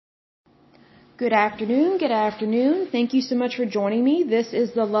Good afternoon. Good afternoon. Thank you so much for joining me. This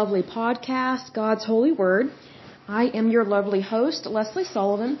is the lovely podcast, God's Holy Word. I am your lovely host, Leslie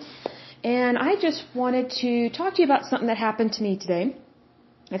Sullivan, and I just wanted to talk to you about something that happened to me today.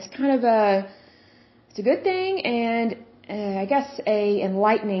 It's kind of it's a good thing and I guess a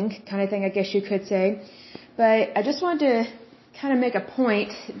enlightening kind of thing, I guess you could say. But I just wanted to kind of make a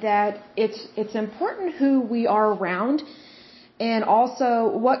point that it's important who we are around, and also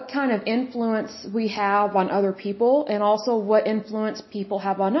what kind of influence we have on other people, and also what influence people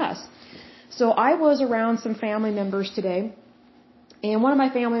have on us. So I was around some family members today, and one of my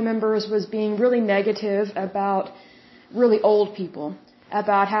family members was being really negative about really old people,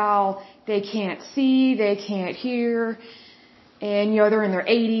 about how they can't see, they can't hear, and they're in their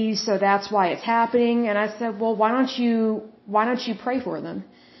 80s, so that's why it's happening. And I said, well, why don't you pray for them?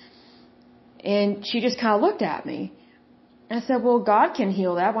 And she just kind of looked at me. I said, well, God can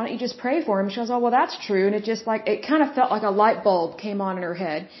heal that. Why don't you just pray for him? She goes, oh, well, that's true. And it kind of felt like a light bulb came on in her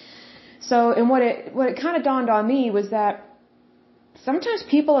head. So, and what it kind of dawned on me was that sometimes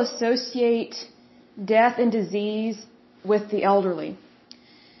people associate death and disease with the elderly.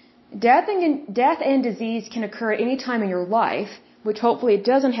 Death and disease can occur at any time in your life, which hopefully it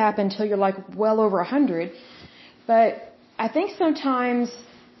doesn't happen until you're like well over 100. But I think sometimes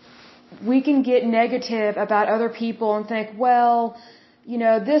we can get negative about other people and think, well,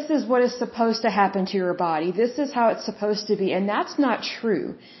 this is what is supposed to happen to your body. This is how it's supposed to be. And that's not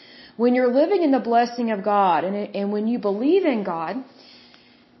true. When you're living in the blessing of God and when you believe in God,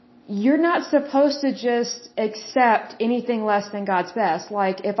 you're not supposed to just accept anything less than God's best.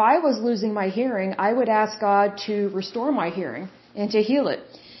 Like if I was losing my hearing, I would ask God to restore my hearing and to heal it.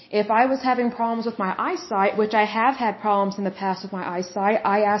 If I was having problems with my eyesight, which I have had problems in the past with my eyesight,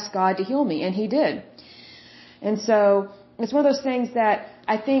 I asked God to heal me, and He did. And so it's one of those things that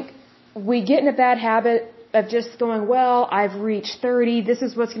I think we get in a bad habit of just going, well, I've reached 30. This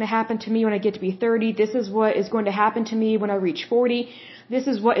is what's going to happen to me when I get to be 30. This is what is going to happen to me when I reach 40. This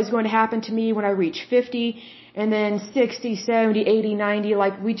is what is going to happen to me when I reach 50. And then 60, 70, 80, 90.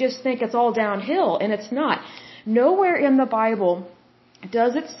 Like we just think it's all downhill, and it's not. Nowhere in the Bible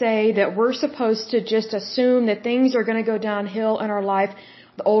does it say that we're supposed to just assume that things are going to go downhill in our life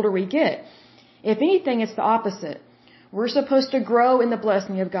the older we get. If anything, it's the opposite. We're supposed to grow in the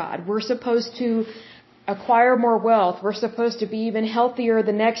blessing of God. We're supposed to acquire more wealth. We're supposed to be even healthier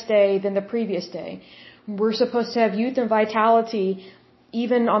the next day than the previous day. We're supposed to have youth and vitality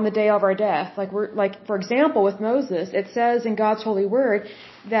even on the day of our death. Like for example, with Moses, it says in God's holy word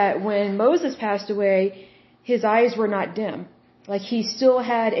that when Moses passed away, his eyes were not dim. Like he still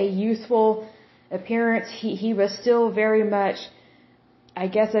had a youthful appearance. He was still very much, I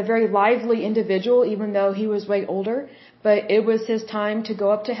guess, a very lively individual, even though he was way older. But it was his time to go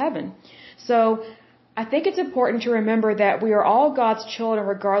up to heaven. So I think it's important to remember that we are all God's children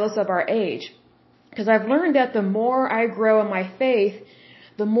regardless of our age. Because I've learned that the more I grow in my faith,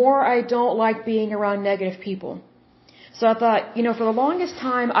 the more I don't like being around negative people. So I thought, for the longest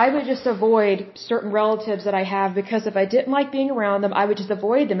time, I would just avoid certain relatives that I have, because if I didn't like being around them, I would just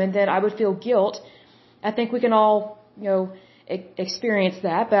avoid them, and then I would feel guilt. I think we can all, experience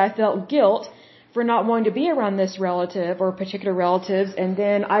that, but I felt guilt for not wanting to be around this relative or particular relatives, and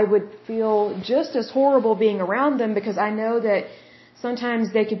then I would feel just as horrible being around them, because I know that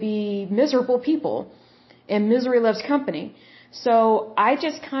sometimes they could be miserable people, and misery loves company. So I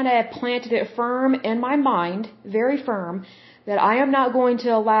just kind of planted it firm in my mind, very firm, that I am not going to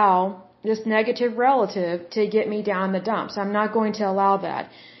allow this negative relative to get me down the dumps. I'm not going to allow that.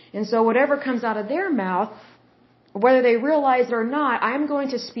 And so whatever comes out of their mouth, whether they realize it or not, I'm going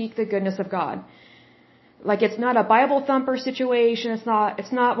to speak the goodness of God. Like it's not a Bible thumper situation.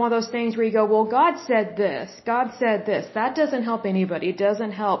 It's not one of those things where you go, well, God said this. God said this. That doesn't help anybody. It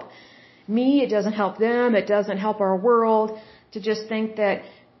doesn't help me. It doesn't help them. It doesn't help our world. To just think that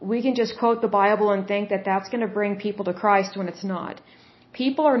we can just quote the Bible and think that that's going to bring people to Christ when it's not.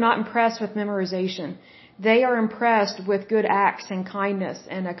 People are not impressed with memorization. They are impressed with good acts and kindness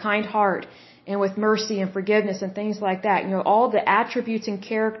and a kind heart and with mercy and forgiveness and things like that. All the attributes and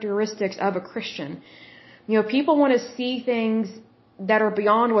characteristics of a Christian. People want to see things that are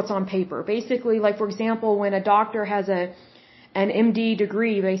beyond what's on paper. Basically, like for example, when a doctor has an MD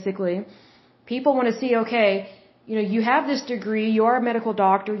degree, basically, people want to see, okay, you have this degree, you are a medical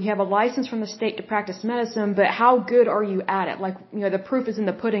doctor, you have a license from the state to practice medicine, but how good are you at it? Like, the proof is in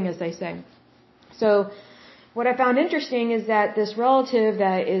the pudding, as they say. So, what I found interesting is that this relative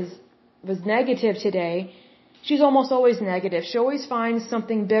that was negative today, she's almost always negative. She always finds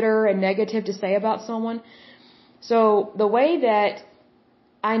something bitter and negative to say about someone. So, the way that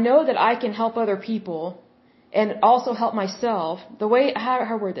I know that I can help other people and also help myself. The way, how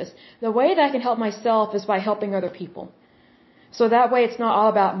I word this? The way that I can help myself is by helping other people. So that way it's not all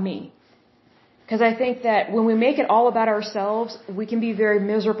about me. Because I think that when we make it all about ourselves, we can be very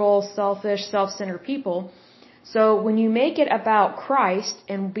miserable, selfish, self-centered people. So when you make it about Christ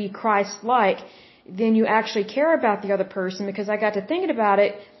and be Christ-like, then you actually care about the other person. Because I got to thinking about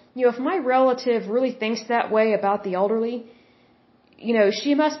it, if my relative really thinks that way about the elderly,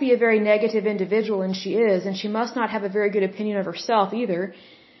 she must be a very negative individual, and she must not have a very good opinion of herself either.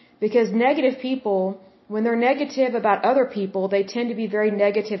 Because negative people, when they're negative about other people, they tend to be very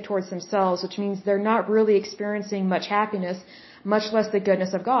negative towards themselves, which means they're not really experiencing much happiness, much less the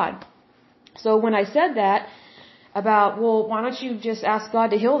goodness of God. So when I said that about, well, why don't you just ask God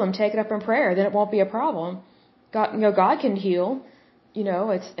to heal them, take it up in prayer, then it won't be a problem. God can heal,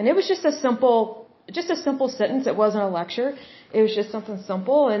 and it was just a simple sentence. It wasn't a lecture. It was just something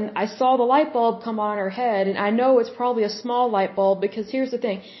simple, and I saw the light bulb come on her head, and I know it's probably a small light bulb, because here's the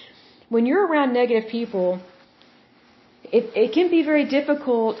thing. When you're around negative people, it can be very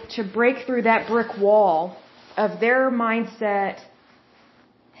difficult to break through that brick wall of their mindset,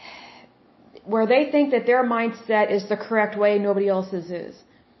 where they think that their mindset is the correct way, nobody else's is.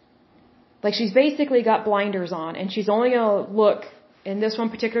 Like, she's basically got blinders on, and she's only going to look in this one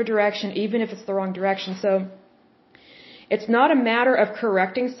particular direction, even if it's the wrong direction. So it's not a matter of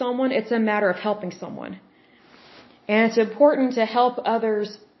correcting someone, it's a matter of helping someone. And it's important to help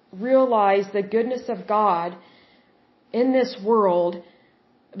others realize the goodness of God in this world,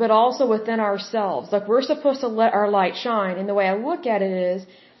 but also within ourselves. Like, we're supposed to let our light shine. And the way I look at it is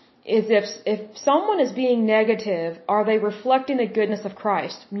if someone is being negative, are they reflecting the goodness of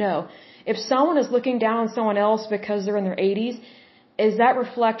Christ? No. If someone is looking down on someone else because they're in their 80s, is that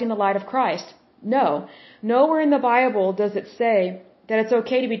reflecting the light of Christ? No. Nowhere in the Bible does it say that it's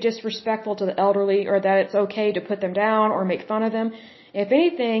okay to be disrespectful to the elderly, or that it's okay to put them down or make fun of them. If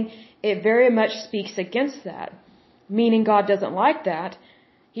anything, it very much speaks against that, meaning God doesn't like that.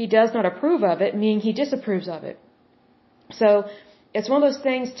 He does not approve of it, meaning He disapproves of it. So it's one of those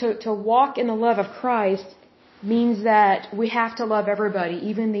things, to walk in the love of Christ means that we have to love everybody,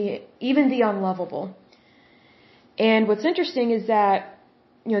 even the unlovable. And what's interesting is that,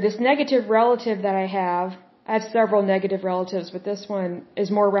 this negative relative that I have several negative relatives, but this one is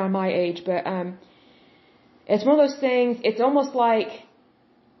more around my age, but it's one of those things, it's almost like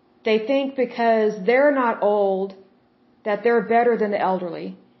they think because they're not old that they're better than the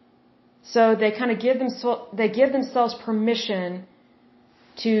elderly. So they kind of give themselves permission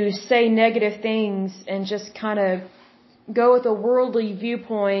to say negative things and just kind of go with a worldly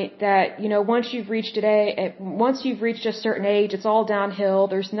viewpoint that, once you've reached a certain age, it's all downhill,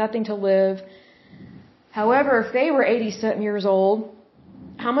 there's nothing to live. However, if they were 80-something years old,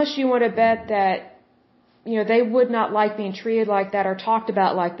 how much do you want to bet that, they would not like being treated like that or talked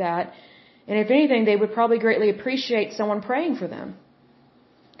about like that? And if anything, they would probably greatly appreciate someone praying for them.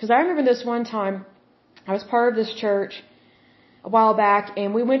 Because I remember this one time, I was part of this church a while back,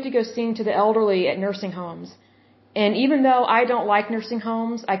 and we went to go sing to the elderly at nursing homes. And even though I don't like nursing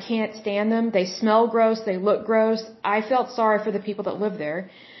homes, I can't stand them, they smell gross, they look gross, I felt sorry for the people that live there.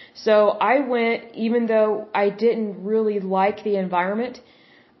 So I went, even though I didn't really like the environment,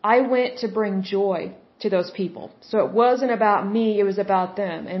 I went to bring joy to those people. So it wasn't about me, it was about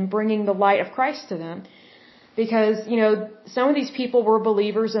them, and bringing the light of Christ to them. Because, some of these people were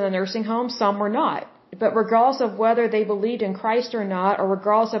believers in the nursing home, some were not. But regardless of whether they believed in Christ or not, or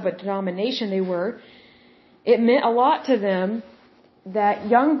regardless of what denomination they were, it meant a lot to them that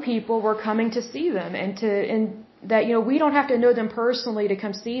young people were coming to see them, and that, we don't have to know them personally to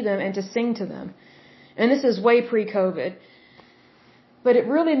come see them and to sing to them. And this is way pre-COVID. But it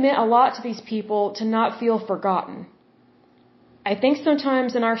really meant a lot to these people to not feel forgotten. I think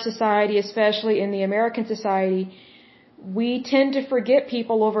sometimes in our society, especially in the American society, we tend to forget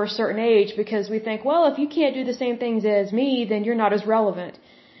people over a certain age because we think, well, if you can't do the same things as me, then you're not as relevant.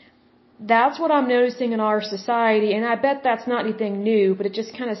 That's what I'm noticing in our society, and I bet that's not anything new, but it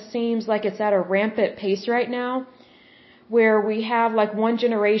just kind of seems like it's at a rampant pace right now, where we have like one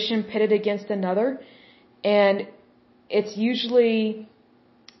generation pitted against another, and it's usually,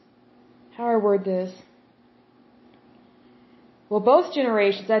 how do I word this? Well, both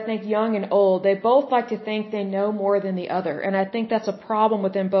generations, I think young and old, they both like to think they know more than the other, and I think that's a problem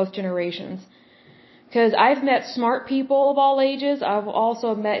within both generations. Because I've met smart people of all ages, I've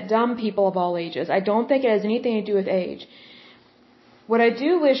also met dumb people of all ages. I don't think it has anything to do with age. What I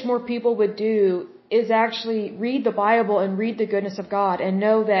do wish more people would do is actually read the Bible and read the goodness of God and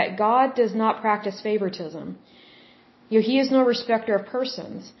know that God does not practice favoritism. He is no respecter of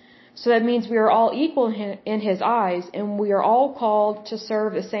persons. So that means we are all equal in His eyes, and we are all called to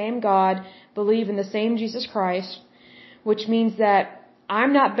serve the same God, believe in the same Jesus Christ, which means that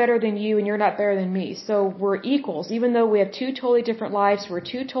I'm not better than you and you're not better than me. So we're equals. Even though we have two totally different lives, we're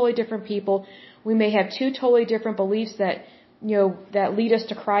two totally different people, we may have two totally different beliefs that, that lead us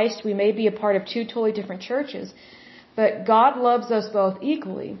to Christ. We may be a part of two totally different churches. But God loves us both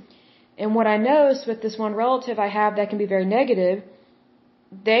equally. And what I noticed with this one relative I have that can be very negative,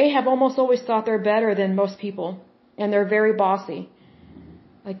 they have almost always thought they're better than most people. And they're very bossy.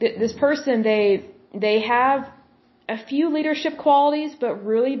 Like this person, they have a few leadership qualities, but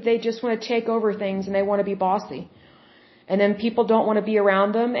really they just want to take over things and they want to be bossy. And then people don't want to be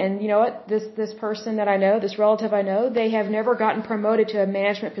around them. And you know what? This person that I know, this relative I know, they have never gotten promoted to a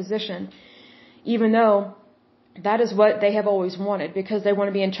management position, even though that is what they have always wanted, because they want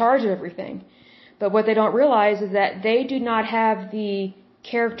to be in charge of everything. But what they don't realize is that they do not have the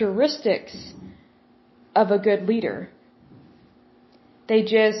characteristics of a good leader. They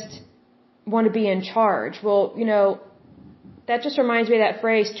just want to be in charge. Well, that just reminds me of that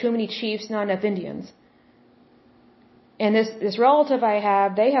phrase, too many chiefs, not enough Indians. And this relative I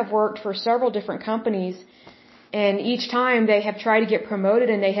have, they have worked for several different companies, and each time they have tried to get promoted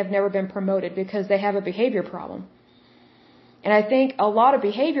and they have never been promoted because they have a behavior problem. And I think a lot of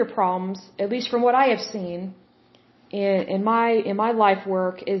behavior problems, at least from what I have seen in my life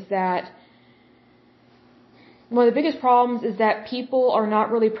work, is that one of the biggest problems is that people are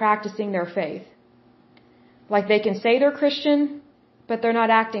not really practicing their faith. Like they can say they're Christian, but they're not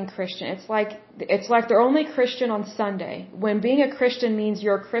acting Christian. It's like they're only Christian on Sunday, when being a Christian means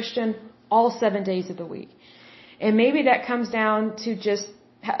you're a Christian all 7 days of the week. And maybe that comes down to just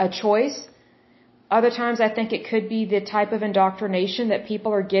a choice. Other times I think it could be the type of indoctrination that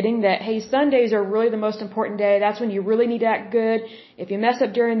people are getting, that, hey, Sundays are really the most important day. That's when you really need to act good. If you mess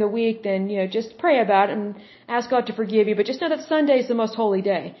up during the week, then, just pray about it and ask God to forgive you. But just know that Sunday is the most holy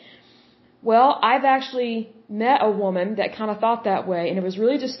day. Well, I've actually met a woman that kind of thought that way, and it was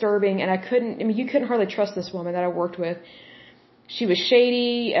really disturbing, and you couldn't hardly trust this woman that I worked with. She was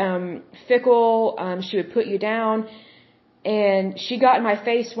shady, fickle, she would put you down. And she got in my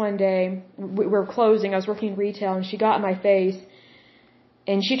face one day. We were closing. I was working in retail, and she got in my face,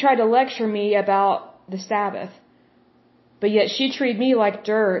 and she tried to lecture me about the Sabbath. But yet she treated me like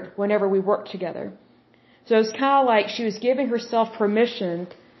dirt whenever we worked together. So it was kind of like she was giving herself permission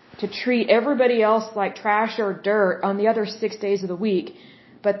to treat everybody else like trash or dirt on the other 6 days of the week.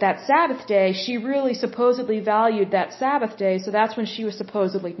 But that Sabbath day, she really supposedly valued that Sabbath day, so that's when she was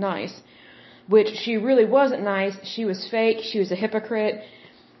supposedly nice. Which she really wasn't nice. She was fake. She was a hypocrite.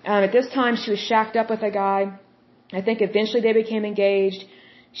 At this time, she was shacked up with a guy. I think eventually they became engaged.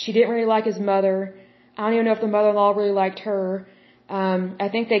 She didn't really like his mother. I don't even know if the mother-in-law really liked her. I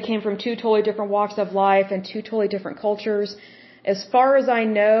think they came from two totally different walks of life and two totally different cultures. As far as I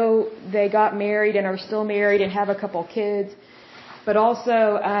know, they got married and are still married and have a couple kids. But also,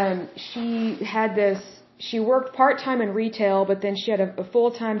 she worked part-time in retail, but then she had a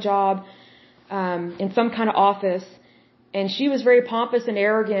full-time job in some kind of office, and she was very pompous and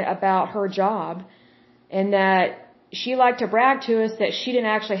arrogant about her job, and that she liked to brag to us that she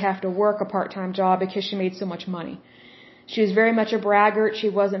didn't actually have to work a part-time job because she made so much money. She was very much a braggart. She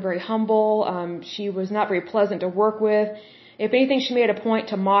wasn't very humble. She was not very pleasant to work with. If anything, she made a point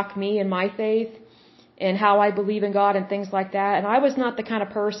to mock me and my faith and how I believe in God and things like that. And I was not the kind of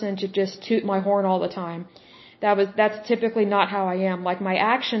person to just toot my horn all the time. That's typically not how I am. Like, my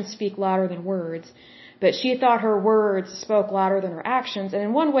actions speak louder than words. But she thought her words spoke louder than her actions. And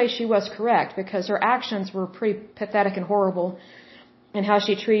in one way she was correct, because her actions were pretty pathetic and horrible in how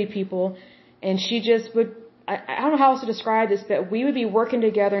she treated people. And she just would, I don't know how else to describe this, but we would be working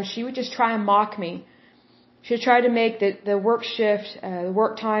together and she would just try and mock me. She would try to make the work shift, the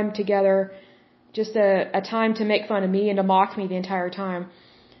work time together, just a time to make fun of me and to mock me the entire time.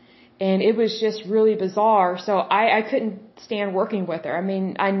 And it was just really bizarre. So I couldn't stand working with her. I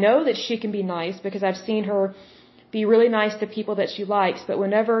mean, I know that she can be nice because I've seen her be really nice to people that she likes. But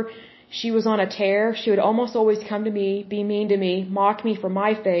whenever she was on a tear, she would almost always come to me, be mean to me, mock me for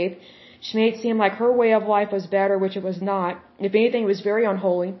my faith. She made it seem like her way of life was better, which it was not. If anything, it was very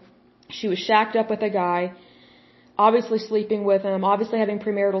unholy. She was shacked up with a guy, obviously sleeping with him, obviously having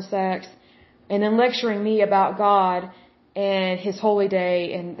premarital sex, and then lecturing me about God and His holy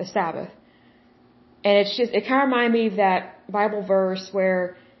day and the Sabbath. And it kind of reminded me of that Bible verse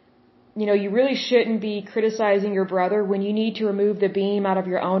where, you really shouldn't be criticizing your brother when you need to remove the beam out of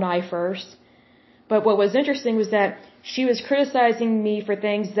your own eye first. But what was interesting was that she was criticizing me for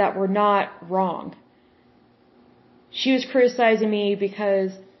things that were not wrong. she was criticizing me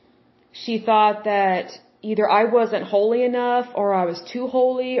because she thought that either I wasn't holy enough or I was too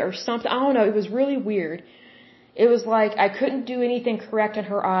holy or something. I don't know. It was really weird. It was like I couldn't do anything correct in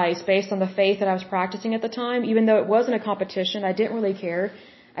her eyes based on the faith that I was practicing at the time, even though it wasn't a competition. I didn't really care.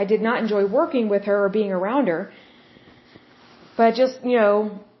 I did not enjoy working with her or being around her. But just,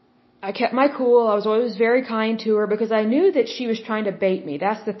 I kept my cool. I was always very kind to her because I knew that she was trying to bait me.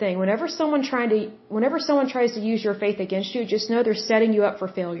 That's the thing. Whenever someone tries to use your faith against you, just know they're setting you up for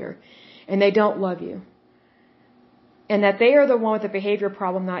failure and they don't love you. And that they are the one with the behavior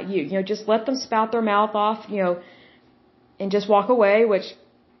problem, not you. Just let them spout their mouth off, and just walk away, which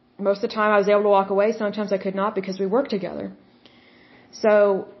most of the time I was able to walk away. Sometimes I could not because we worked together. So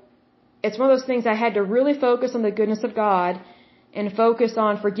it's one of those things I had to really focus on the goodness of God and focus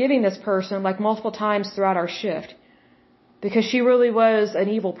on forgiving this person like multiple times throughout our shift. Because she really was an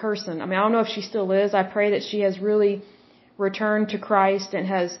evil person. I mean, I don't know if she still is. I pray that she has really returned to Christ and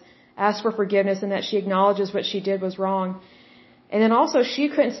has asked for forgiveness and that she acknowledges what she did was wrong. And then also she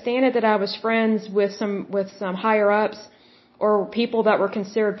couldn't stand it that I was friends with some higher ups or people that were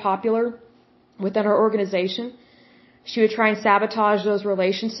considered popular within her organization. She would try and sabotage those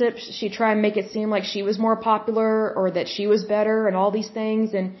relationships. She'd try and make it seem like she was more popular or that she was better and all these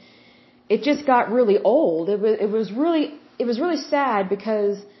things. And it just got really old. It was really sad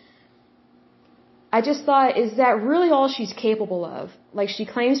because I just thought, is that really all she's capable of? Like, she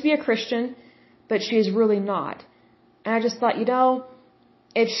claims to be a Christian, but she is really not. And I just thought,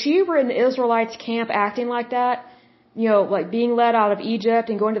 if she were in the Israelites' camp acting like that, like being led out of Egypt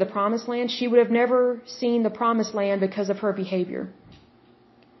and going to the Promised Land, she would have never seen the Promised Land because of her behavior.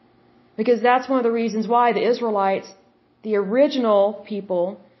 Because that's one of the reasons why the Israelites, the original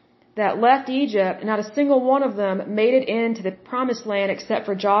people that left Egypt, not a single one of them made it into the Promised Land except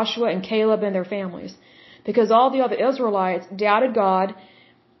for Joshua and Caleb and their families. Because all the other Israelites doubted God,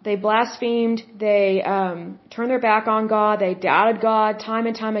 they blasphemed, they turned their back on God, they doubted God time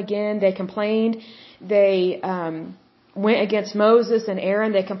and time again, they complained, they went against Moses and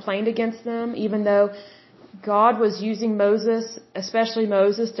Aaron, they complained against them, even though God was using Moses, especially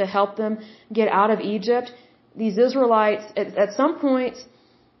Moses, to help them get out of Egypt. These Israelites, at some points,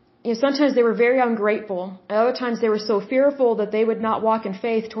 sometimes they were very ungrateful. At other times they were so fearful that they would not walk in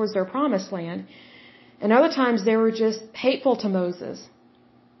faith towards their Promised Land. And other times they were just hateful to Moses.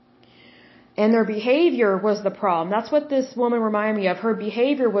 And their behavior was the problem. That's what this woman reminded me of. Her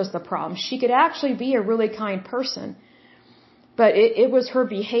behavior was the problem. She could actually be a really kind person, but it was her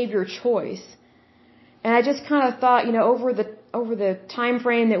behavior choice. And I just kind of thought, over the time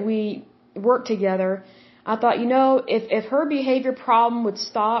frame that we worked together, I thought, if her behavior problem would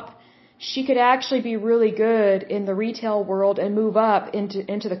stop, she could actually be really good in the retail world and move up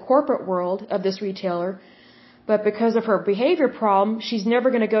into the corporate world of this retailer. But because of her behavior problem, she's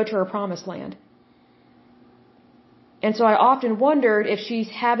never going to go to her Promised Land. And so I often wondered if she's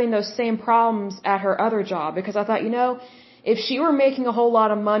having those same problems at her other job. Because I thought, if she were making a whole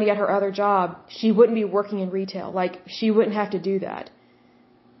lot of money at her other job, she wouldn't be working in retail. Like, she wouldn't have to do that.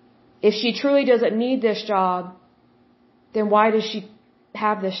 If she truly doesn't need this job, then why does she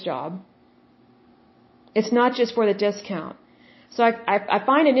have this job? It's not just for the discount. So I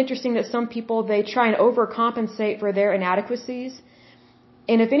find it interesting that some people, they try and overcompensate for their inadequacies.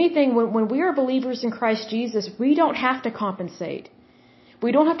 And if anything, when we are believers in Christ Jesus, we don't have to compensate.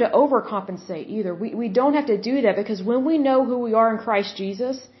 We don't have to overcompensate either. We don't have to do that, because when we know who we are in Christ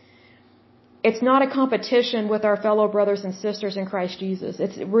Jesus, it's not a competition with our fellow brothers and sisters in Christ Jesus.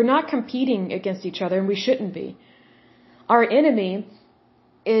 We're not competing against each other, and we shouldn't be. Our enemy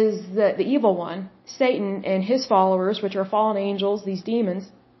is the evil one, Satan and his followers, which are fallen angels, these demons.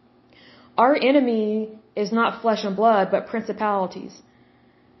 Our enemy is not flesh and blood, but principalities.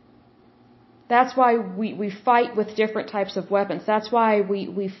 That's why we fight with different types of weapons. That's why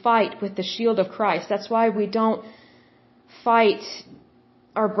we fight with the shield of Christ. That's why we don't fight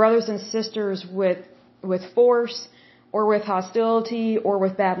our brothers and sisters with force or with hostility or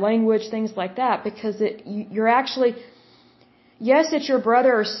with bad language, things like that, because you're actually... Yes, it's your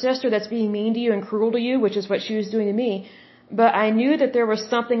brother or sister that's being mean to you and cruel to you, which is what she was doing to me. But I knew that there was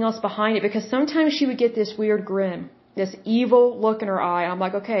something else behind it, because sometimes she would get this weird grin, this evil look in her eye. I'm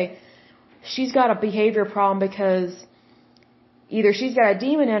like, okay, she's got a behavior problem, because either she's got a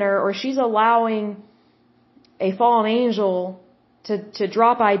demon in her or she's allowing a fallen angel to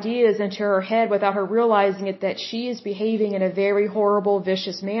drop ideas into her head without her realizing it, that she is behaving in a very horrible,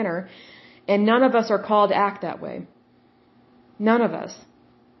 vicious manner. And none of us are called to act that way. None of us.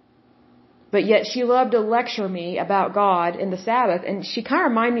 But yet she loved to lecture me about God and the Sabbath, and she kind of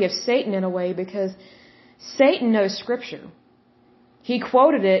reminded me of Satan in a way, because Satan knows Scripture. He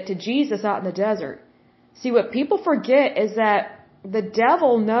quoted it to Jesus out in the desert. See, what people forget is that the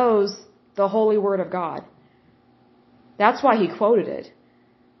devil knows the holy word of God. That's why he quoted it.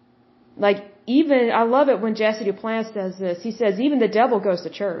 Like, even, I love it when Jesse Duplantis says this. He says, even the devil goes to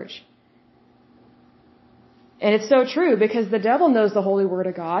church. And it's so true, because the devil knows the holy word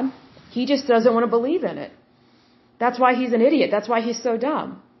of God. He just doesn't want to believe in it. That's why he's an idiot. That's why he's so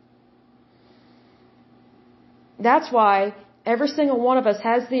dumb. That's why every single one of us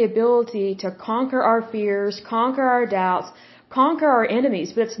has the ability to conquer our fears, conquer our doubts, conquer our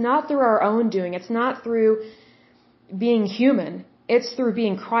enemies, but it's not through our own doing. It's not through being human. It's through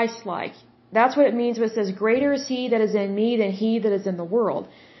being Christ-like. That's what it means when it says, greater is he that is in me than he that is in the world.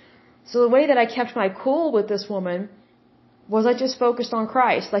 So the way that I kept my cool with this woman was I just focused on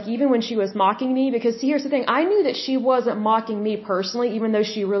Christ. Like, even when she was mocking me, because see, here's the thing, I knew that she wasn't mocking me personally, even though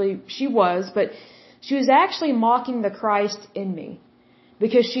she was, but she was actually mocking the Christ in me.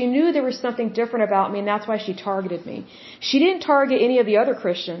 Because she knew there was something different about me, and that's why she targeted me. She didn't target any of the other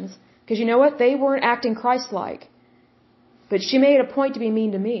Christians, because you know what? They weren't acting Christ-like. But she made a point to be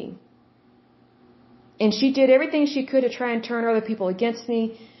mean to me. And she did everything she could to try and turn other people against me.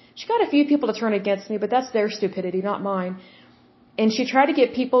 She got a few people to turn against me, but that's their stupidity, not mine. And she tried to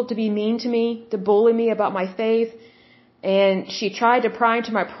get people to be mean to me, to bully me about my faith. And she tried to pry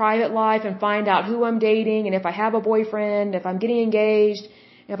into my private life and find out who I'm dating, and if I have a boyfriend, if I'm getting engaged.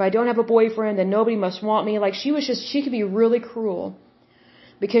 If I don't have a boyfriend, then nobody must want me. Like, she could be really cruel.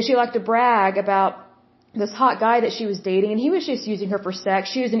 Because she liked to brag about this hot guy that she was dating, and he was just using her for sex.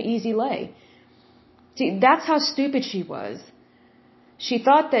 She was an easy lay. See, that's how stupid she was. She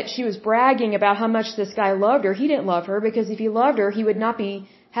thought that she was bragging about how much this guy loved her. He didn't love her, because if he loved her, he would not be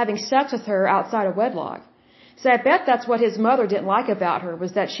having sex with her outside of wedlock. So I bet that's what his mother didn't like about her,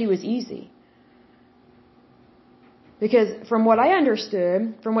 was that she was easy. Because from what I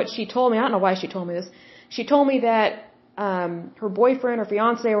understood, from what she told me, I don't know why she told me this, she told me that her boyfriend or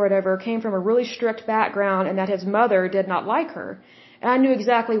fiance or whatever came from a really strict background, and that his mother did not like her. And I knew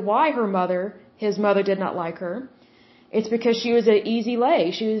exactly why his mother did not like her. It's because she was an easy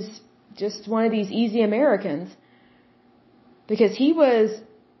lay. She was just one of these easy Americans. Because he was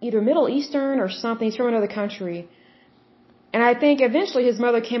either Middle Eastern or something. He's from another country. And I think eventually his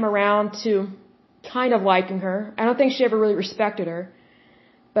mother came around to kind of liking her. I don't think she ever really respected her.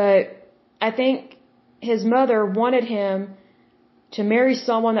 But I think his mother wanted him to marry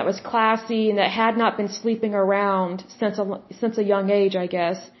someone that was classy and that had not been sleeping around since a young age, I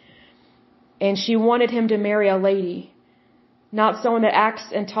guess. And she wanted him to marry a lady, not someone that acts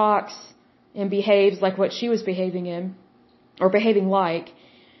and talks and behaves like what she was behaving in, or behaving like.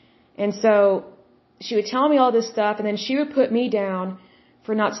 And so she would tell me all this stuff, and then she would put me down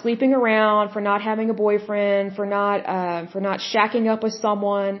for not sleeping around, for not having a boyfriend, for not shacking up with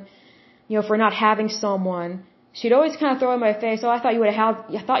someone, for not having someone. She'd always kind of throw in my face, "Oh, I thought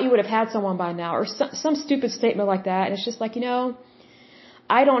you would have had someone by now," or some stupid statement like that. And it's just like,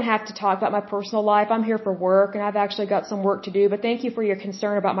 I don't have to talk about my personal life. I'm here for work, and I've actually got some work to do. But thank you for your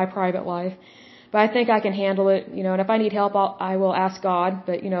concern about my private life. But I think I can handle it, and if I need help, I will ask God.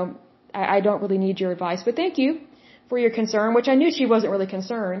 But, I don't really need your advice. But thank you for your concern, which I knew she wasn't really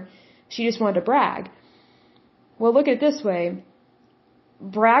concerned. She just wanted to brag. Well, look at it this way.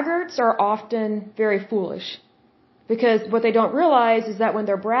 Braggarts are often very foolish. Because what they don't realize is that when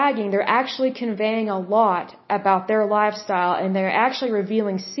they're bragging, they're actually conveying a lot about their lifestyle, and they're actually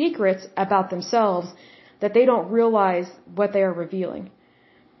revealing secrets about themselves that they don't realize what they are revealing.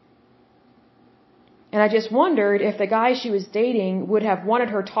 And I just wondered if the guy she was dating would have wanted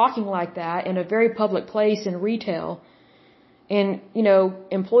her talking like that in a very public place in retail. And,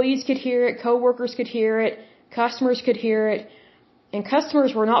 employees could hear it, coworkers could hear it, customers could hear it, and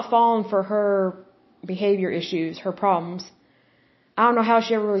customers were not falling for her behavior issues, her problems. I don't know how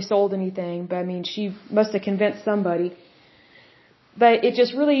she ever really sold anything, but she must have convinced somebody. But it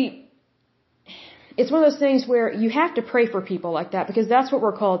just really, it's one of those things where you have to pray for people like that, because that's what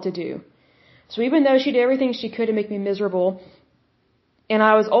we're called to do. So even though she did everything she could to make me miserable, and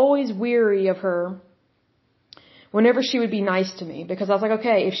I was always weary of her whenever she would be nice to me, because I was like,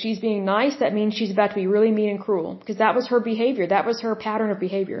 okay, if she's being nice, that means she's about to be really mean and cruel, because that was her behavior. That was her pattern of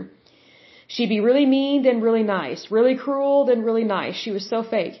behavior. She'd be really mean, then really nice. Really cruel, then really nice. She was so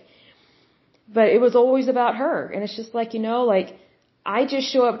fake. But it was always about her. And it's just like, I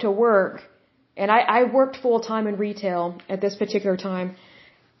just show up to work, and I worked full-time in retail at this particular time.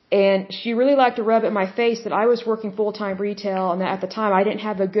 And she really liked to rub it in my face that I was working full-time retail, and that at the time I didn't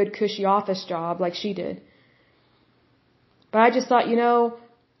have a good cushy office job like she did. But I just thought,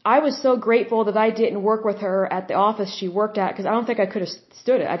 I was so grateful that I didn't work with her at the office she worked at, because I don't think I could have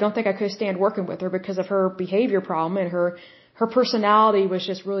stood it. I don't think I could have stand working with her because of her behavior problem, and her personality was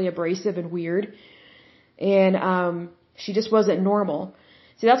just really abrasive and weird. And she just wasn't normal.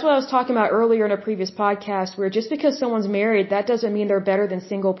 See, that's what I was talking about earlier in a previous podcast, where just because someone's married, that doesn't mean they're better than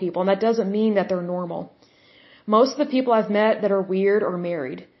single people, and that doesn't mean that they're normal. Most of the people I've met that are weird are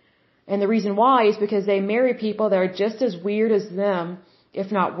married. And the reason why is because they marry people that are just as weird as them,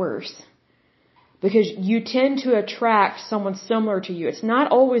 if not worse. Because you tend to attract someone similar to you. It's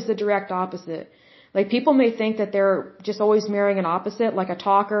not always the direct opposite. Like, people may think that they're just always marrying an opposite, like a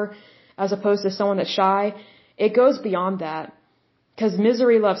talker, as opposed to someone that's shy. It goes beyond that. Because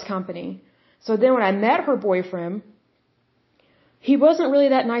misery loves company. So then when I met her boyfriend, he wasn't really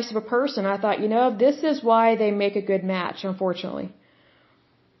that nice of a person. I thought, this is why they make a good match, unfortunately.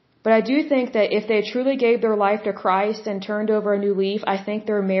 But I do think that if they truly gave their life to Christ and turned over a new leaf, I think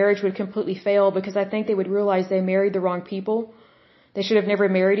their marriage would completely fail, because I think they would realize they married the wrong people. They should have never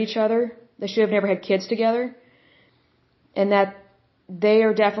married each other. They should have never had kids together. And that they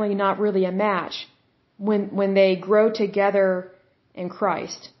are definitely not really a match when they grow together in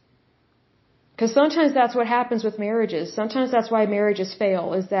Christ. Because sometimes that's what happens with marriages. Sometimes that's why marriages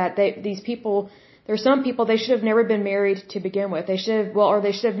fail, is that there's some people, they should have never been married to begin with. They should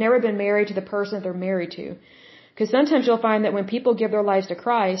have never been married to the person that they're married to. Because sometimes you'll find that when people give their lives to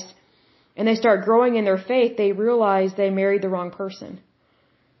Christ and they start growing in their faith, they realize they married the wrong person.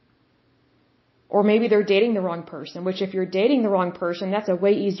 Or maybe they're dating the wrong person, which if you're dating the wrong person, that's a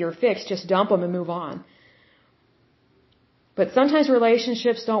way easier fix. Just dump them and move on. But sometimes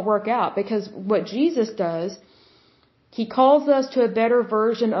relationships don't work out, because what Jesus does, He calls us to a better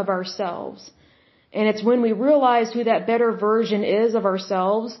version of ourselves. And it's when we realize who that better version is of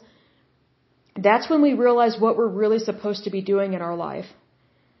ourselves, that's when we realize what we're really supposed to be doing in our life.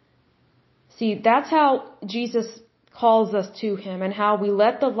 See, that's how Jesus calls us to Him, and how we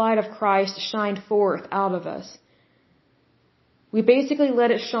let the light of Christ shine forth out of us. We basically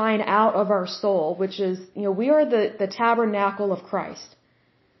let it shine out of our soul, which is, we are the tabernacle of Christ.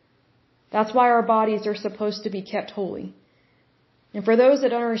 That's why our bodies are supposed to be kept holy. And for those that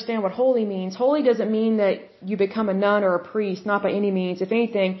don't understand what holy means, holy doesn't mean that you become a nun or a priest, not by any means. If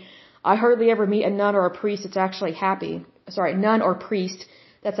anything, I hardly ever meet a nun or a priest that's actually happy. Nun or priest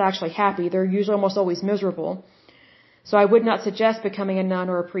that's actually happy. They're usually almost always miserable. So I would not suggest becoming a nun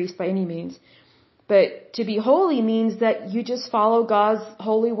or a priest by any means. But to be holy means that you just follow God's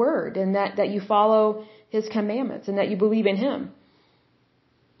holy word, and that you follow His commandments, and that you believe in Him.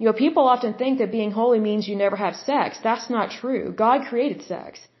 People often think that being holy means you never have sex. That's not true. God created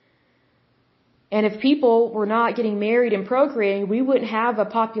sex. And if people were not getting married and procreating, we wouldn't have a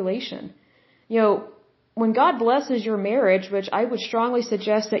population. When God blesses your marriage, which I would strongly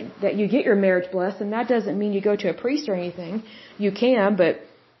suggest that you get your marriage blessed, and that doesn't mean you go to a priest or anything. You can, but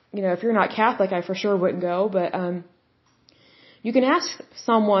if you're not Catholic, I for sure wouldn't go. But you can ask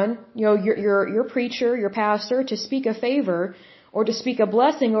someone, your preacher, your pastor, to speak a favor or to speak a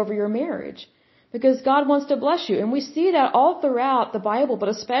blessing over your marriage, because God wants to bless you. And we see that all throughout the Bible, but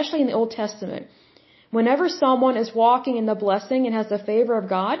especially in the Old Testament. Whenever someone is walking in the blessing and has the favor of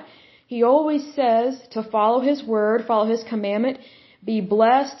God, He always says to follow His word, follow His commandment, be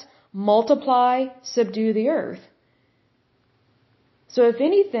blessed, multiply, subdue the earth. So if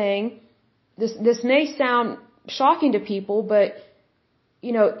anything, this may sound shocking to people, but,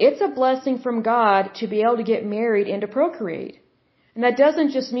 it's a blessing from God to be able to get married and to procreate. And that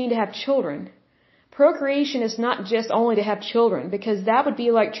doesn't just mean to have children. Procreation is not just only to have children, because that would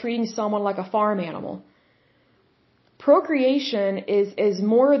be like treating someone like a farm animal. Procreation is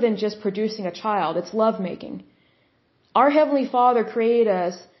more than just producing a child. It's lovemaking. Our Heavenly Father created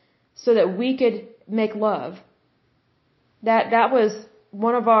us so that we could make love. That was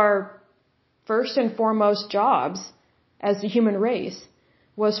one of our first and foremost jobs as the human race,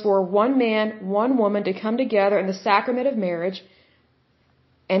 was for one man, one woman to come together in the sacrament of marriage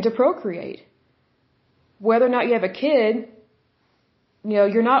and to procreate. Whether or not you have a kid,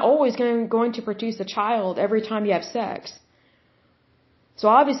 you're not always going to produce a child every time you have sex. So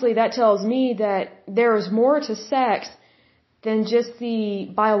obviously that tells me that there is more to sex than just the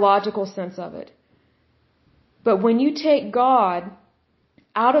biological sense of it. But when you take God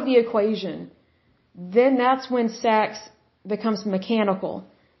out of the equation, then that's when sex becomes mechanical.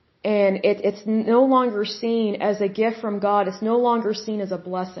 And it's no longer seen as a gift from God. It's no longer seen as a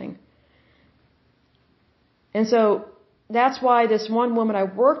blessing. And so that's why this one woman I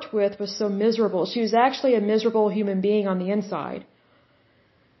worked with was so miserable. She was actually a miserable human being on the inside,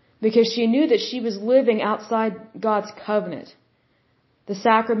 because she knew that she was living outside God's covenant. the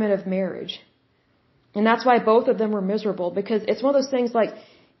sacrament of marriage. And that's why both of them were miserable, because it's one of those things like,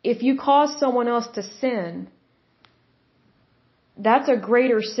 if you cause someone else to sin, that's a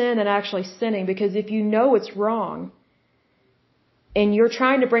greater sin than actually sinning, because if you know it's wrong, and you're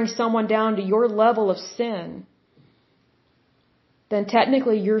trying to bring someone down to your level of sin, then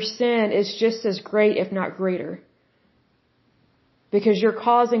technically your sin is just as great, if not greater. Because you're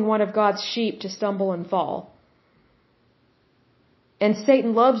causing one of God's sheep to stumble and fall. And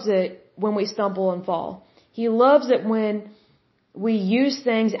Satan loves it when we stumble and fall. He loves it when we use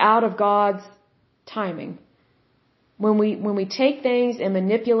things out of God's timing. When we take things and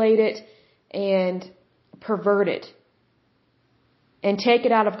manipulate it and pervert it. And take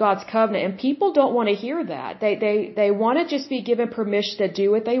it out of God's covenant. And people don't want to hear that. They want to just be given permission to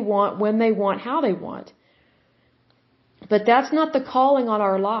do what they want, when they want, how they want. But that's not the calling on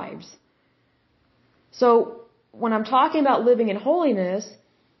our lives. So when I'm talking about living in holiness,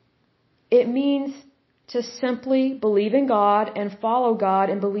 it means to simply believe in God and follow God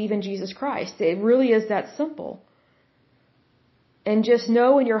and believe in Jesus Christ. It really is that simple. And just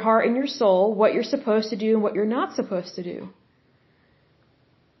know in your heart and your soul what you're supposed to do and what you're not supposed to do.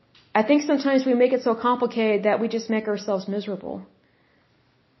 I think sometimes we make it so complicated that we just make ourselves miserable.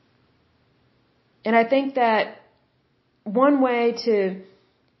 And I think that one way to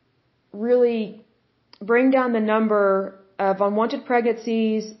really bring down the number of unwanted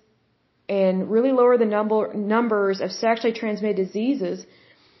pregnancies and really lower the numbers of sexually transmitted diseases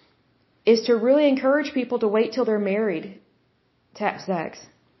is to really encourage people to wait till they're married to have sex.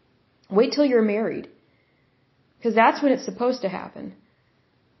 Wait till you're married. Because that's when it's supposed to happen.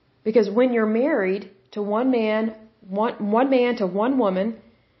 Because when you're married to one man to one woman,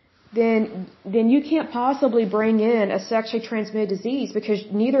 then you can't possibly bring in a sexually transmitted disease because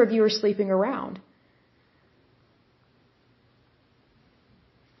neither of you are sleeping around.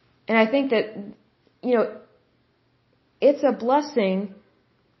 And I think that, it's a blessing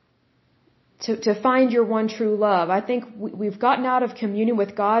to find your one true love. I think we've gotten out of communion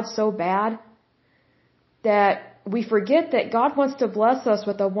with God so bad that we forget that God wants to bless us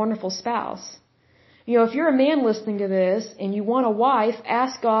with a wonderful spouse. If you're a man listening to this and you want a wife,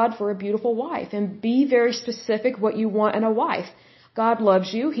 ask God for a beautiful wife and be very specific what you want in a wife. God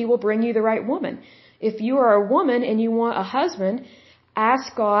loves you. He will bring you the right woman. If you are a woman and you want a husband,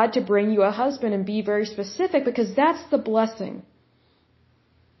 ask God to bring you a husband and be very specific, because that's the blessing.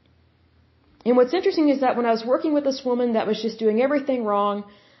 And what's interesting is that when I was working with this woman that was just doing everything wrong,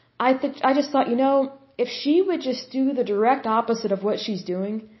 I just thought, if she would just do the direct opposite of what she's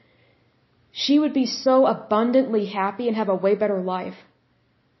doing, she would be so abundantly happy and have a way better life.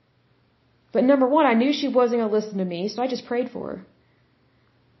 But number one, I knew she wasn't going to listen to me, so I just prayed for her.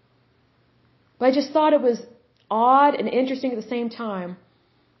 But I just thought it was odd and interesting at the same time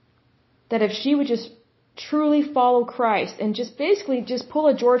that if she would just truly follow Christ and just basically just pull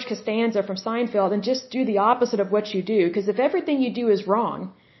a George Costanza from Seinfeld and just do the opposite of what you do, because if everything you do is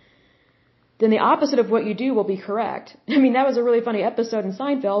wrong, then the opposite of what you do will be correct. I mean, that was a really funny episode in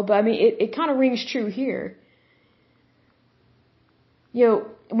Seinfeld, but I mean, it kind of rings true here.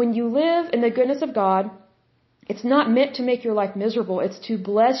 When you live in the goodness of God, it's not meant to make your life miserable. It's to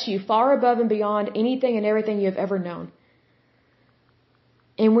bless you far above and beyond anything and everything you have ever known.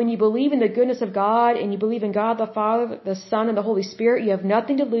 And when you believe in the goodness of God and you believe in God the Father, the Son, and the Holy Spirit, you have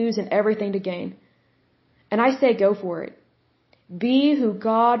nothing to lose and everything to gain. And I say go for it. Be who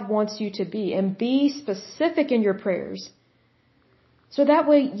God wants you to be and be specific in your prayers. So that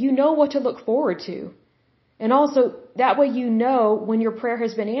way you know what to look forward to. And also that way you know when your prayer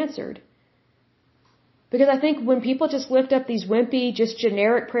has been answered. Because I think when people just lift up these wimpy, just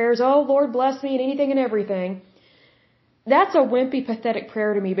generic prayers, oh Lord bless me and anything and everything, that's a wimpy, pathetic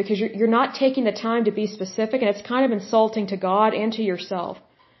prayer to me, because you're not taking the time to be specific, and it's kind of insulting to God and to yourself.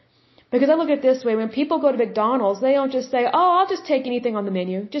 Because I look at it this way, when people go to McDonald's, they don't just say, oh, I'll just take anything on the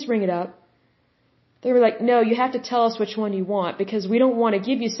menu, just ring it up. They were like, no, you have to tell us which one you want, because we don't want to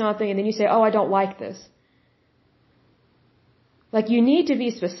give you something and then you say, oh, I don't like this. Like, you need to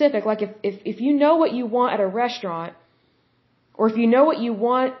be specific. Like, if you know what you want at a restaurant, or if you know what you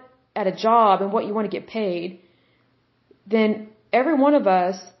want at a job and what you want to get paid, then every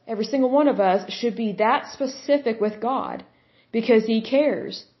single one of us should be that specific with God, because He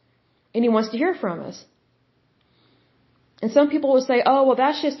cares. And He wants to hear from us. And some people will say, oh, well,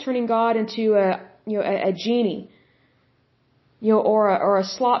 that's just turning God into a genie, or a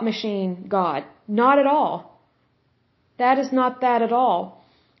slot machine God. Not at all. That is not that at all.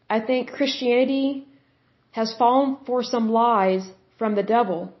 I think Christianity has fallen for some lies from the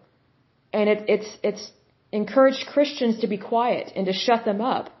devil. And it's encouraged Christians to be quiet and to shut them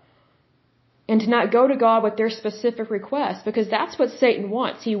up and to not go to God with their specific requests, because that's what Satan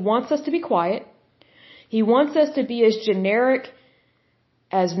wants. He wants us to be quiet. He wants us to be as generic,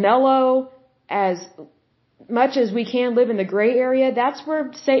 as mellow, as much as we can live in the gray area. That's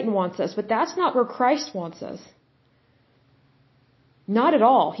where Satan wants us, but that's not where Christ wants us. Not at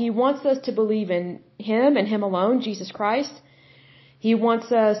all. He wants us to believe in Him and Him alone, Jesus Christ. He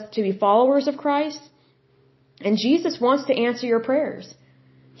wants us to be followers of Christ. And Jesus wants to answer your prayers.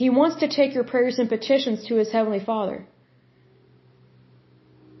 He wants to take your prayers and petitions to His Heavenly Father.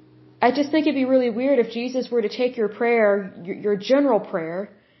 I just think it'd be really weird if Jesus were to take your prayer, your general prayer,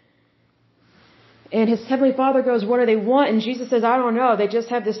 and His Heavenly Father goes, what do they want? And Jesus says, I don't know. They just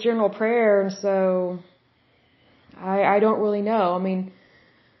have this general prayer, and so I don't really know. I mean,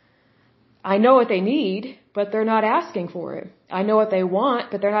 I know what they need, but they're not asking for it. I know what they want,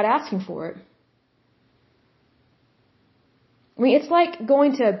 but they're not asking for it. I mean, it's like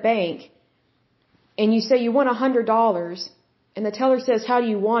going to a bank and you say you want $100 and the teller says, how do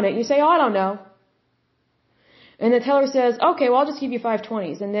you want it? And you say, oh, I don't know. And the teller says, okay, well, I'll just give you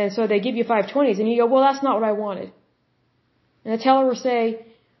 520s. And then so they give you 520s and you go, well, that's not what I wanted. And the teller will say,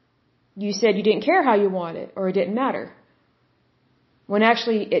 you said you didn't care how you want it, or it didn't matter. When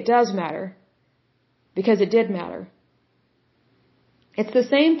actually it does matter, because it did matter. It's the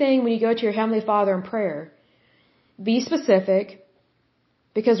same thing when you go to your Heavenly Father in prayer. Be specific,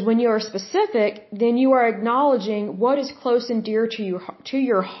 because when you are specific, then you are acknowledging what is close and dear to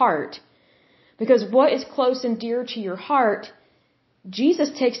your heart. Because what is close and dear to your heart, Jesus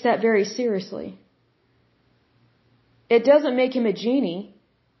takes that very seriously. It doesn't make Him a genie.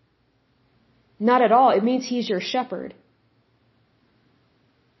 Not at all. It means He's your shepherd.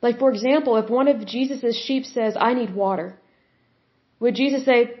 Like, for example, if one of Jesus' sheep says, I need water, would Jesus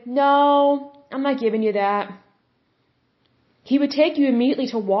say, no, I'm not giving you that? He would take you immediately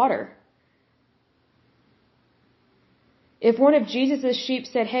to water. If one of Jesus' sheep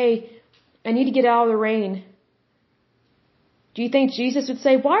said, hey, I need to get out of the rain, do you think Jesus would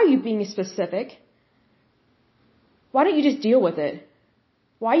say, why are you being specific? Why don't you just deal with it?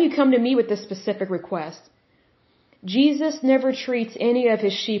 Why you come to me with this specific request? Jesus never treats any of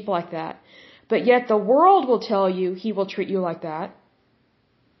His sheep like that. But yet the world will tell you He will treat you like that.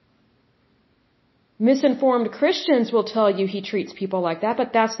 Misinformed Christians will tell you He treats people like that,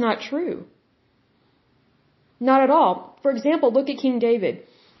 but that's not true. Not at all. For example, look at King David.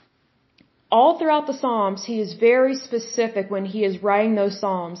 All throughout the Psalms, he is very specific when he is writing those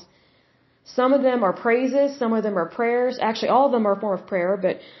Psalms. Some of them are praises, some of them are prayers. Actually, all of them are a form of prayer,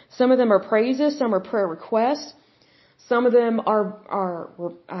 but some of them are praises, some are prayer requests. Some of them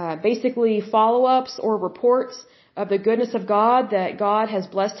are basically follow-ups or reports of the goodness of God, that God has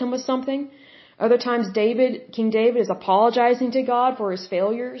blessed him with something. Other times, King David is apologizing to God for his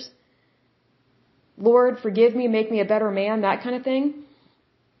failures. Lord, forgive me, make me a better man, that kind of thing.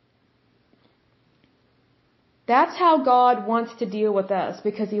 That's how God wants to deal with us,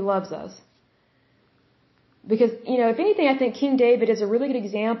 because He loves us. Because, if anything, I think King David is a really good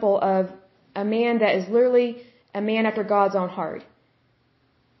example of a man that is literally a man after God's own heart.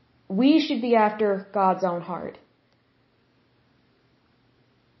 We should be after God's own heart.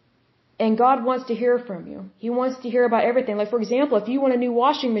 And God wants to hear from you. He wants to hear about everything. Like, for example, if you want a new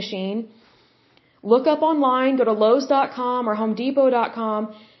washing machine, look up online, go to Lowe's.com or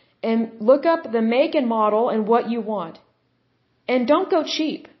HomeDepot.com, and look up the make and model and what you want. And don't go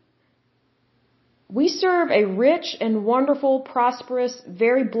cheap. We serve a rich and wonderful, prosperous,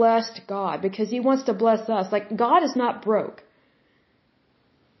 very blessed God, because He wants to bless us. Like, God is not broke.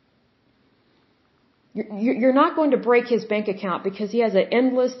 You're not going to break His bank account, because He has an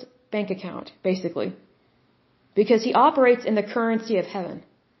endless bank account, basically. Because He operates in the currency of heaven,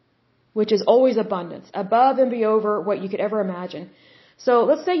 which is always abundance, above and beyond what you could ever imagine. So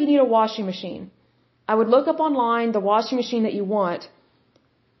let's say you need a washing machine. I would look up online the washing machine that you want,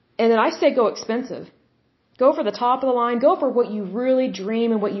 and then I say go expensive. Go for the top of the line. Go for what you really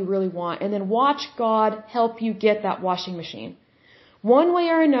dream and what you really want. And then watch God help you get that washing machine. One way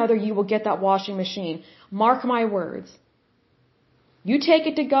or another, you will get that washing machine. Mark my words. You take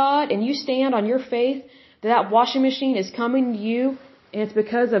it to God and you stand on your faith that that washing machine is coming to you, and it's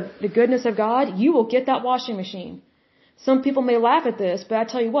because of the goodness of God, you will get that washing machine. Some people may laugh at this, but I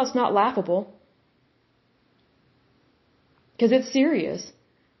tell you what, it's not laughable. Because it's serious.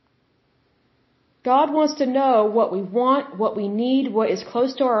 God wants to know what we want, what we need, what is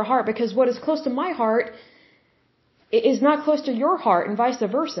close to our heart, because what is close to my heart is not close to your heart, and vice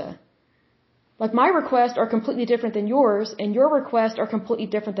versa. Like, my requests are completely different than yours, and your requests are completely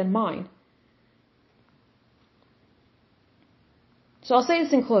different than mine. So I'll say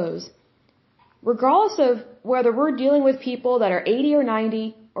this in close. Regardless of whether we're dealing with people that are 80 or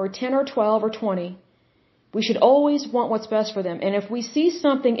 90 or 10 or 12 or 20, we should always want what's best for them. And if we see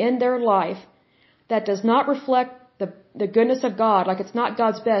something in their life that does not reflect the goodness of God, like it's not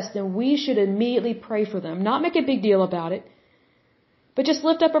God's best, then we should immediately pray for them. Not make a big deal about it, but just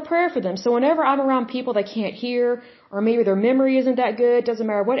lift up a prayer for them. So whenever I'm around people that can't hear, or maybe their memory isn't that good, doesn't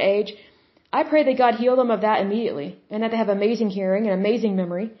matter what age, I pray that God heal them of that immediately, and that they have amazing hearing and amazing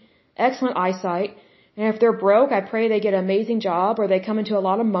memory, excellent eyesight. And if they're broke, I pray they get an amazing job, or they come into a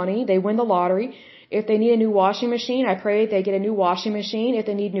lot of money, they win the lottery. If they need a new washing machine, I pray they get a new washing machine. If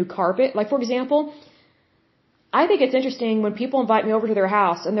they need new carpet, like for example, I think it's interesting when people invite me over to their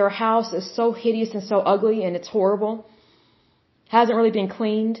house and their house is so hideous and so ugly and it's horrible, hasn't really been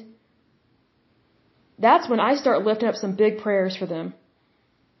cleaned. That's when I start lifting up some big prayers for them.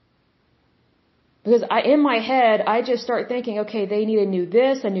 Because in my head, I just start thinking, okay, they need a new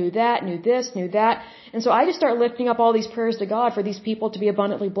this, a new that, new this, new that. And so I just start lifting up all these prayers to God for these people to be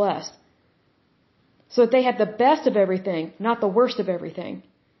abundantly blessed. So that they have the best of everything, not the worst of everything.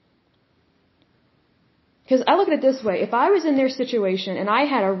 Because I look at it this way, if I was in their situation and I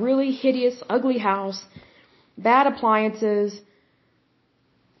had a really hideous, ugly house, bad appliances,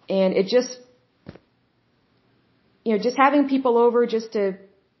 and it just, just having people over just to,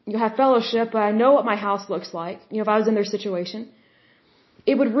 have fellowship, but I know what my house looks like, if I was in their situation,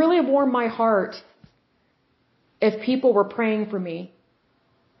 it would really warm my heart if people were praying for me,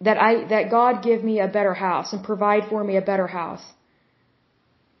 that God give me a better house and provide for me a better house.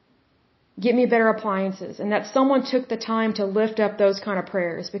 Get me better appliances, and that someone took the time to lift up those kind of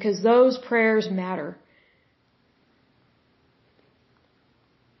prayers, because those prayers matter.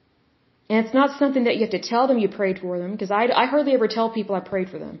 And it's not something that you have to tell them you prayed for them, because I hardly ever tell people I prayed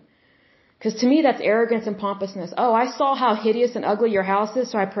for them. Because to me that's arrogance and pompousness. Oh, I saw how hideous and ugly your house is,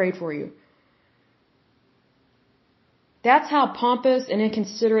 so I prayed for you. That's how pompous and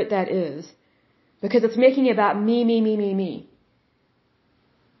inconsiderate that is. Because it's making it about me, me, me, me, me.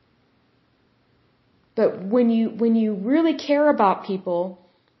 But when you really care about people,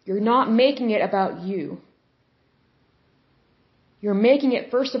 you're not making it about you. You're making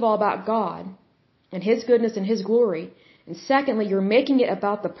it first of all about God and His goodness and His glory. And secondly, you're making it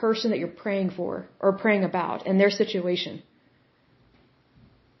about the person that you're praying for or praying about and their situation.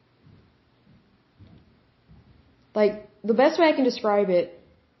 Like, the best way I can describe it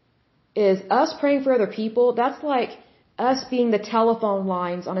is us praying for other people. That's like us being the telephone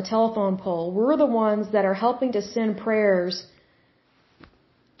lines on a telephone pole. We're the ones that are helping to send prayers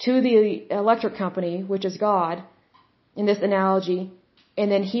to the electric company, which is God, in this analogy,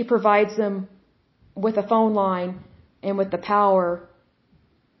 and then He provides them with a phone line and with the power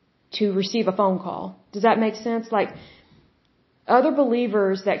to receive a phone call. Does that make sense? Like, other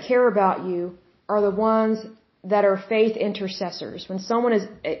believers that care about you are the ones that are faith intercessors. When someone is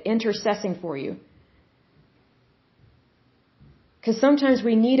intercessing for you. Because sometimes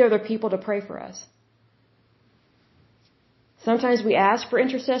we need other people to pray for us. Sometimes we ask for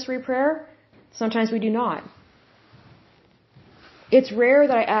intercessory prayer. Sometimes we do not. It's rare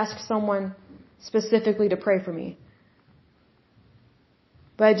that I ask someone specifically to pray for me.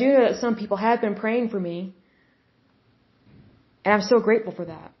 But I do know that some people have been praying for me. And I'm so grateful for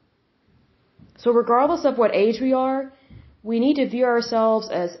that. So regardless of what age we are, we need to view ourselves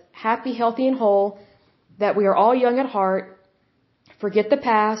as happy, healthy, and whole, that we are all young at heart, forget the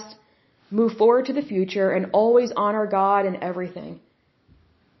past, move forward to the future, and always honor God in everything.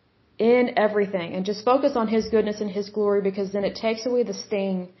 In everything. And just focus on His goodness and His glory, because then it takes away the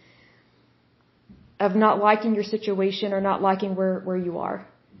sting of not liking your situation or not liking where you are.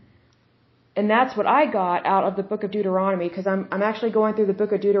 And that's what I got out of the book of Deuteronomy, because I'm actually going through the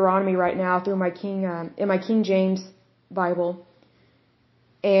book of Deuteronomy right now through my in my King James Bible.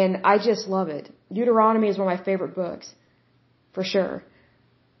 And I just love it. Deuteronomy is one of my favorite books. For sure.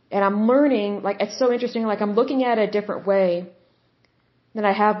 And I'm learning, like, it's so interesting, like, I'm looking at it a different way than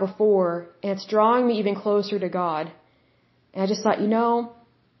I have before, and it's drawing me even closer to God. And I just thought,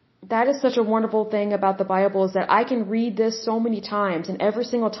 that is such a wonderful thing about the Bible, is that I can read this so many times, and every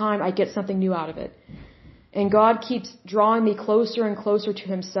single time I get something new out of it. And God keeps drawing me closer and closer to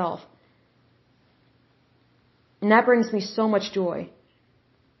Himself. And that brings me so much joy.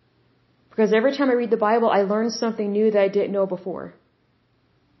 Because every time I read the Bible, I learn something new that I didn't know before.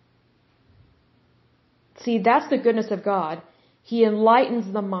 See, that's the goodness of God. He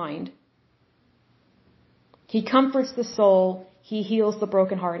enlightens the mind. He comforts the soul. He heals the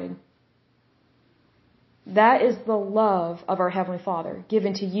brokenhearted. That is the love of our Heavenly Father,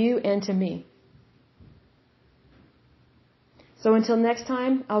 given to you and to me. So until next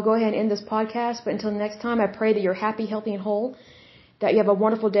time, I'll go ahead and end this podcast. But until next time, I pray that you're happy, healthy, and whole, that you have a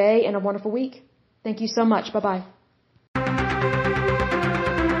wonderful day and a wonderful week. Thank you so much. Bye-bye.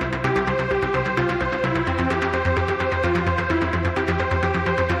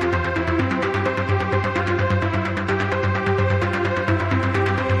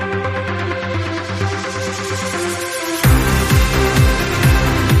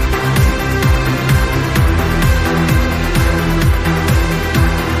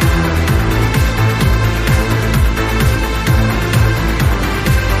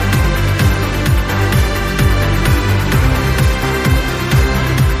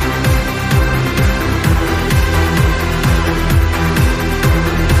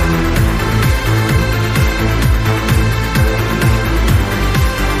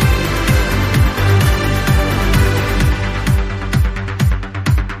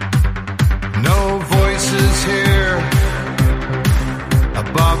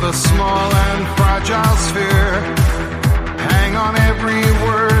 A small and fragile sphere. Hang on every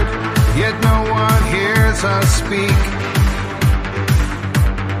word, yet no one hears us speak.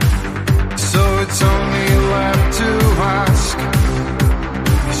 So it's only left to ask,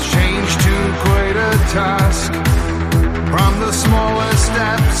 is change too great a task? From the smallest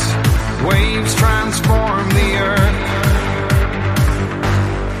steps, waves transform the earth.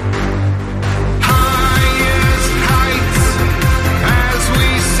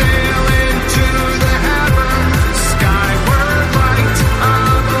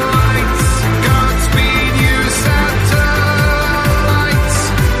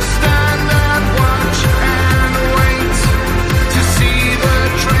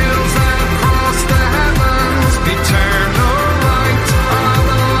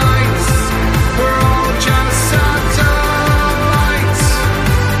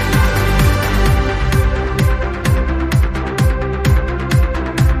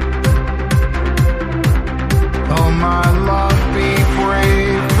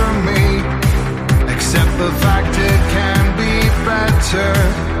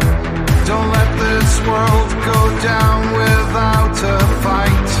 Don't let this world go down without a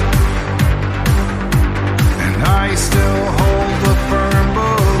fight. And I still hold a firm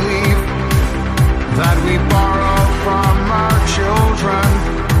belief that we borrow from our children,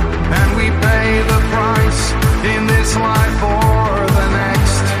 and we pay the price in this life or the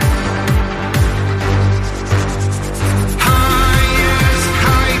next. Highest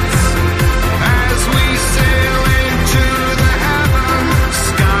heights as we sail into the heavens,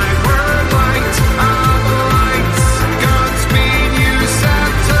 skyward light of the lights, Godspeed you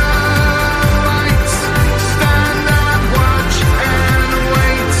satellites. Stand and watch and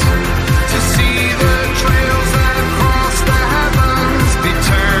wait to see the trails that cross the heavens.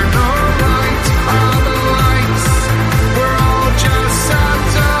 Eternal light of the lights, we're all just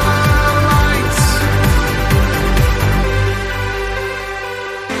satellites.